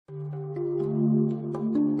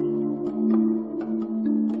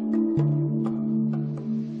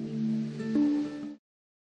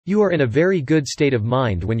You are in a very good state of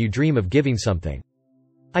mind when you dream of giving something.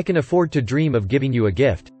 I can afford to dream of giving you a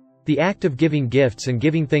gift. The act of giving gifts and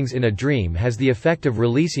giving things in a dream has the effect of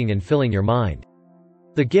releasing and filling your mind.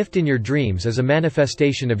 The gift in your dreams is a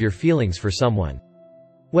manifestation of your feelings for someone.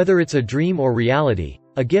 Whether it's a dream or reality,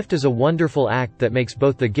 a gift is a wonderful act that makes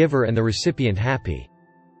both the giver and the recipient happy.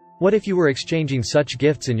 What if you were exchanging such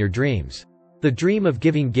gifts in your dreams? The dream of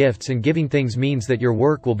giving gifts and giving things means that your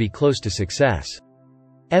work will be close to success.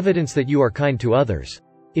 Evidence that you are kind to others.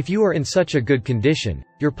 If you are in such a good condition,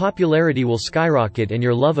 your popularity will skyrocket and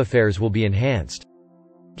your love affairs will be enhanced.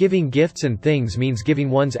 Giving gifts and things means giving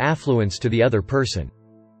one's affluence to the other person.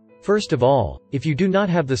 First of all, if you do not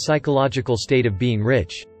have the psychological state of being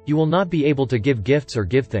rich, you will not be able to give gifts or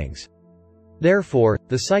give things. Therefore,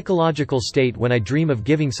 the psychological state when I dream of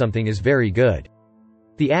giving something is very good.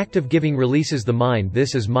 The act of giving releases the mind.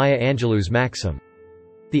 This is Maya Angelou's maxim.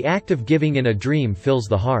 The act of giving in a dream fills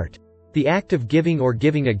the heart. The act of giving or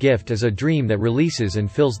giving a gift is a dream that releases and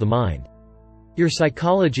fills the mind. Your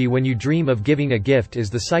psychology when you dream of giving a gift is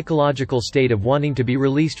the psychological state of wanting to be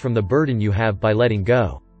released from the burden you have by letting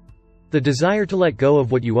go. The desire to let go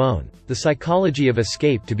of what you own, the psychology of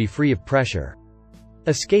escape to be free of pressure.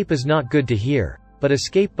 Escape is not good to hear, but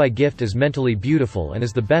escape by gift is mentally beautiful and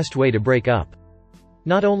is the best way to break up.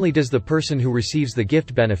 Not only does the person who receives the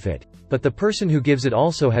gift benefit, but the person who gives it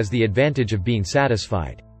also has the advantage of being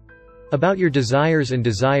satisfied. About your desires and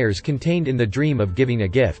desires contained in the dream of giving a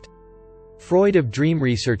gift. Freud of dream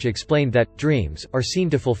research explained that dreams are seen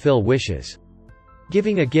to fulfill wishes.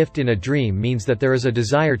 Giving a gift in a dream means that there is a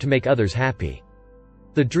desire to make others happy.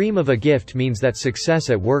 The dream of a gift means that success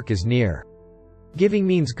at work is near. Giving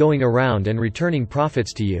means going around and returning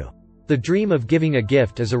profits to you. The dream of giving a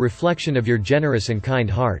gift is a reflection of your generous and kind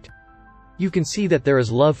heart. You can see that there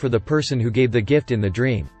is love for the person who gave the gift in the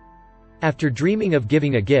dream. After dreaming of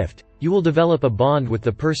giving a gift, you will develop a bond with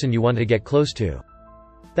the person you want to get close to.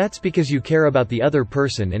 That's because you care about the other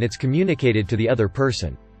person and it's communicated to the other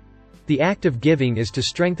person. The act of giving is to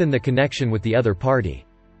strengthen the connection with the other party.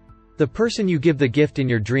 The person you give the gift in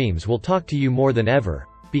your dreams will talk to you more than ever,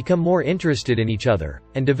 become more interested in each other,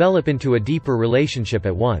 and develop into a deeper relationship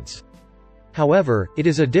at once. However, it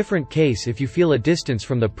is a different case if you feel a distance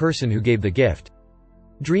from the person who gave the gift.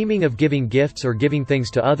 Dreaming of giving gifts or giving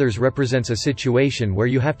things to others represents a situation where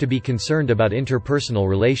you have to be concerned about interpersonal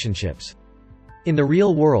relationships. In the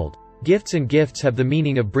real world, gifts and gifts have the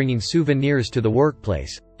meaning of bringing souvenirs to the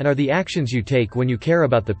workplace, and are the actions you take when you care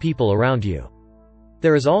about the people around you.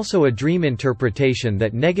 There is also a dream interpretation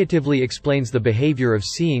that negatively explains the behavior of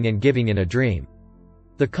seeing and giving in a dream.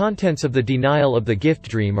 The contents of the denial of the gift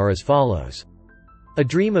dream are as follows. A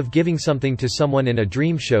dream of giving something to someone in a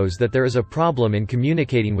dream shows that there is a problem in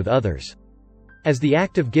communicating with others. As the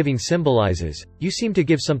act of giving symbolizes, you seem to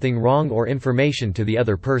give something wrong or information to the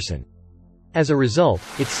other person. As a result,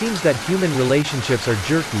 it seems that human relationships are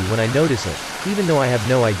jerky when I notice it, even though I have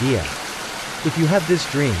no idea. If you have this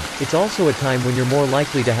dream, it's also a time when you're more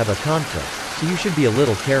likely to have a conflict, so you should be a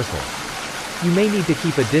little careful. You may need to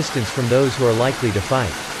keep a distance from those who are likely to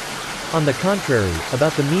fight. On the contrary,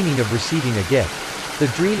 about the meaning of receiving a gift.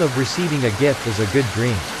 The dream of receiving a gift is a good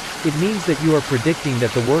dream. It means that you are predicting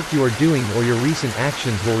that the work you are doing or your recent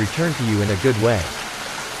actions will return to you in a good way.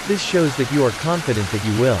 This shows that you are confident that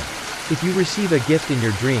you will. If you receive a gift in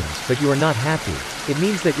your dreams but you are not happy, it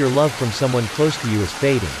means that your love from someone close to you is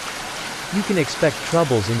fading. You can expect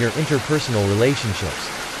troubles in your interpersonal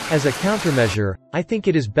relationships. As a countermeasure, I think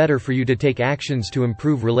it is better for you to take actions to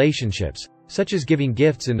improve relationships, such as giving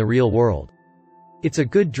gifts in the real world. It's a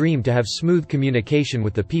good dream to have smooth communication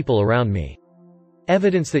with the people around me.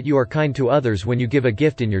 Evidence that you are kind to others when you give a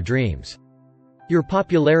gift in your dreams. Your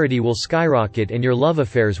popularity will skyrocket and your love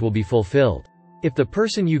affairs will be fulfilled. If the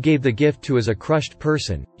person you gave the gift to is a crushed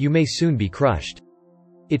person, you may soon be crushed.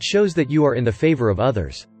 It shows that you are in the favor of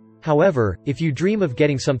others. However, if you dream of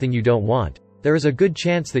getting something you don't want, there is a good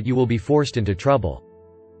chance that you will be forced into trouble.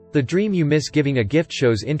 The dream you miss giving a gift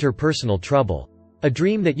shows interpersonal trouble. A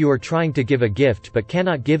dream that you are trying to give a gift but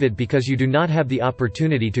cannot give it because you do not have the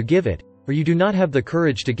opportunity to give it, or you do not have the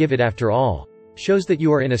courage to give it after all, shows that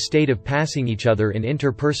you are in a state of passing each other in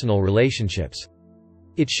interpersonal relationships.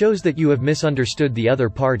 It shows that you have misunderstood the other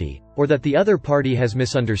party, or that the other party has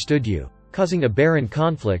misunderstood you, causing a barren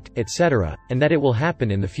conflict, etc., and that it will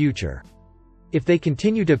happen in the future. If they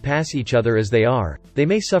continue to pass each other as they are, they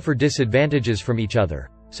may suffer disadvantages from each other,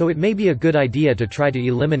 so it may be a good idea to try to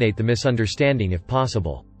eliminate the misunderstanding if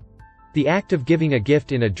possible. The act of giving a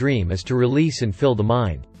gift in a dream is to release and fill the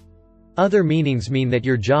mind. Other meanings mean that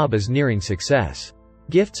your job is nearing success.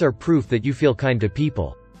 Gifts are proof that you feel kind to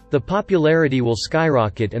people. The popularity will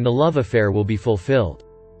skyrocket and the love affair will be fulfilled.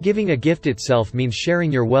 Giving a gift itself means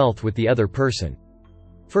sharing your wealth with the other person.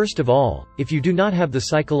 First of all, if you do not have the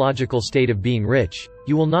psychological state of being rich,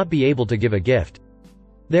 you will not be able to give a gift.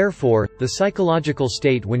 Therefore, the psychological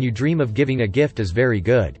state when you dream of giving a gift is very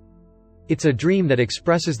good. It's a dream that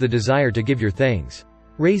expresses the desire to give your things.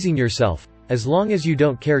 Raising yourself, as long as you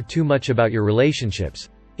don't care too much about your relationships,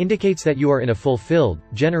 indicates that you are in a fulfilled,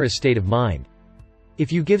 generous state of mind.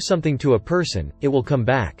 If you give something to a person, it will come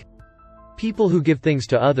back. People who give things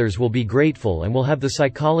to others will be grateful and will have the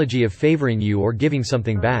psychology of favoring you or giving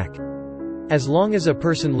something back. As long as a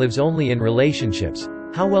person lives only in relationships,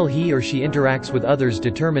 how well he or she interacts with others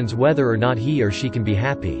determines whether or not he or she can be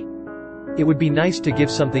happy. It would be nice to give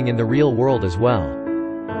something in the real world as well.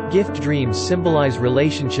 Gift dreams symbolize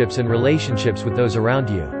relationships and relationships with those around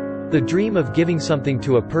you. The dream of giving something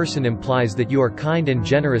to a person implies that you are kind and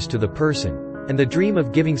generous to the person, and the dream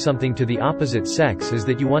of giving something to the opposite sex is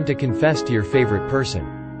that you want to confess to your favorite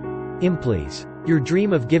person. Implies. Your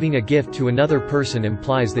dream of giving a gift to another person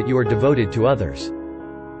implies that you are devoted to others.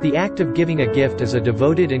 The act of giving a gift is a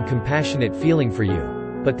devoted and compassionate feeling for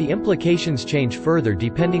you, but the implications change further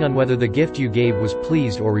depending on whether the gift you gave was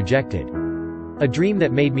pleased or rejected. A dream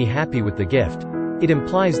that made me happy with the gift. It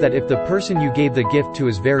implies that if the person you gave the gift to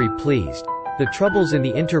is very pleased, the troubles in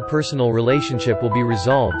the interpersonal relationship will be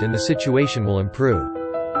resolved and the situation will improve.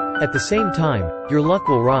 At the same time, your luck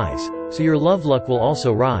will rise, so your love luck will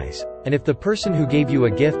also rise, and if the person who gave you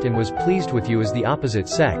a gift and was pleased with you is the opposite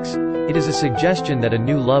sex, it is a suggestion that a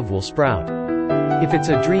new love will sprout. If it's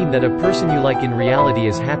a dream that a person you like in reality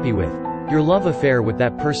is happy with, your love affair with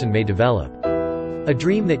that person may develop. A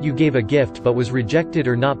dream that you gave a gift but was rejected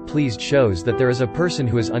or not pleased shows that there is a person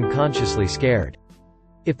who is unconsciously scared.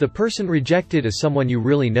 If the person rejected is someone you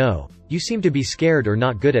really know, you seem to be scared or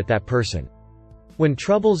not good at that person. When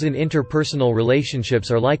troubles in interpersonal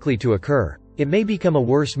relationships are likely to occur, it may become a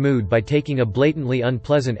worse mood by taking a blatantly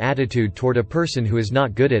unpleasant attitude toward a person who is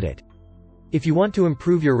not good at it. If you want to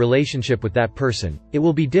improve your relationship with that person, it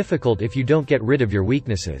will be difficult if you don't get rid of your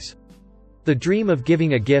weaknesses. The dream of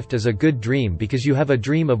giving a gift is a good dream because you have a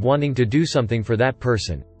dream of wanting to do something for that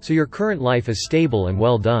person, so your current life is stable and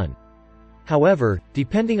well done. However,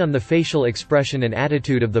 depending on the facial expression and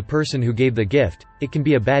attitude of the person who gave the gift, it can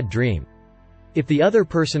be a bad dream. If the other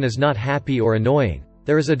person is not happy or annoying,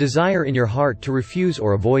 there is a desire in your heart to refuse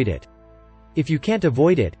or avoid it. If you can't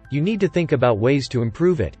avoid it, you need to think about ways to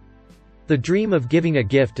improve it. The dream of giving a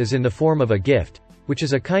gift is in the form of a gift, which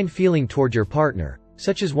is a kind feeling toward your partner,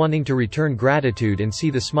 such as wanting to return gratitude and see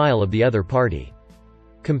the smile of the other party.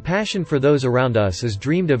 Compassion for those around us is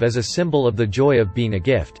dreamed of as a symbol of the joy of being a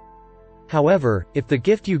gift. However, if the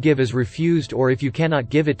gift you give is refused or if you cannot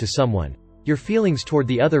give it to someone, your feelings toward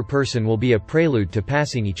the other person will be a prelude to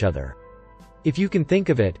passing each other. If you can think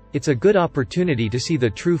of it, it's a good opportunity to see the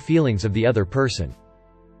true feelings of the other person.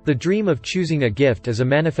 The dream of choosing a gift is a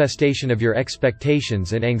manifestation of your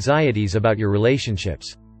expectations and anxieties about your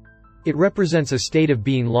relationships. It represents a state of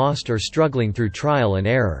being lost or struggling through trial and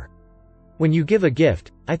error. When you give a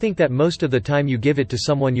gift, I think that most of the time you give it to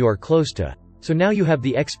someone you are close to, so now you have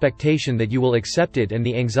the expectation that you will accept it and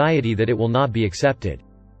the anxiety that it will not be accepted.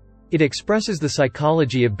 It expresses the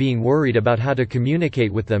psychology of being worried about how to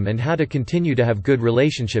communicate with them and how to continue to have good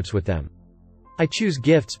relationships with them. I choose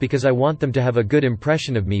gifts because I want them to have a good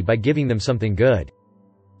impression of me by giving them something good.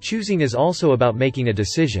 Choosing is also about making a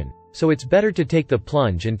decision, so it's better to take the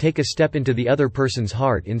plunge and take a step into the other person's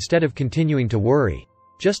heart instead of continuing to worry,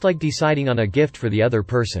 just like deciding on a gift for the other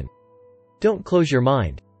person. Don't close your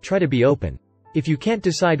mind, try to be open. If you can't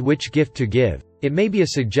decide which gift to give, it may be a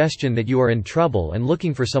suggestion that you are in trouble and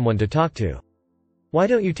looking for someone to talk to. Why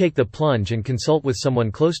don't you take the plunge and consult with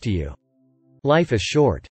someone close to you? Life is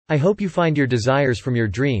short. I hope you find your desires from your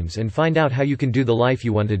dreams and find out how you can do the life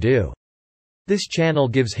you want to do. This channel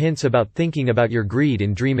gives hints about thinking about your greed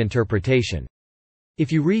in dream interpretation.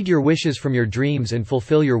 If you read your wishes from your dreams and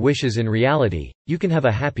fulfill your wishes in reality, you can have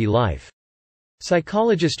a happy life.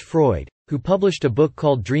 Psychologist Freud, who published a book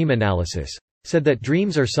called Dream Analysis, said that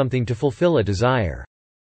dreams are something to fulfill a desire.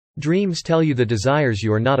 Dreams tell you the desires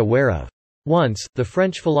you are not aware of. Once, the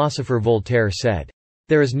French philosopher Voltaire said,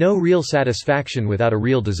 "There is no real satisfaction without a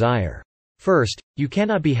real desire. First, you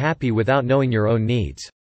cannot be happy without knowing your own needs.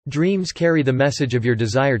 Dreams carry the message of your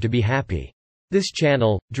desire to be happy." This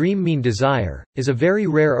channel, Dream Mean Desire, is a very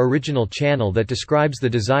rare original channel that describes the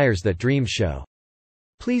desires that dreams show.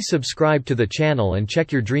 Please subscribe to the channel and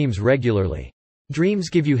check your dreams regularly. Dreams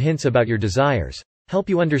give you hints about your desires, help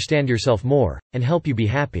you understand yourself more, and help you be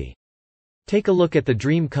happy. Take a look at the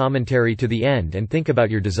dream commentary to the end and think about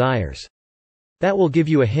your desires. That will give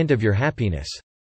you a hint of your happiness.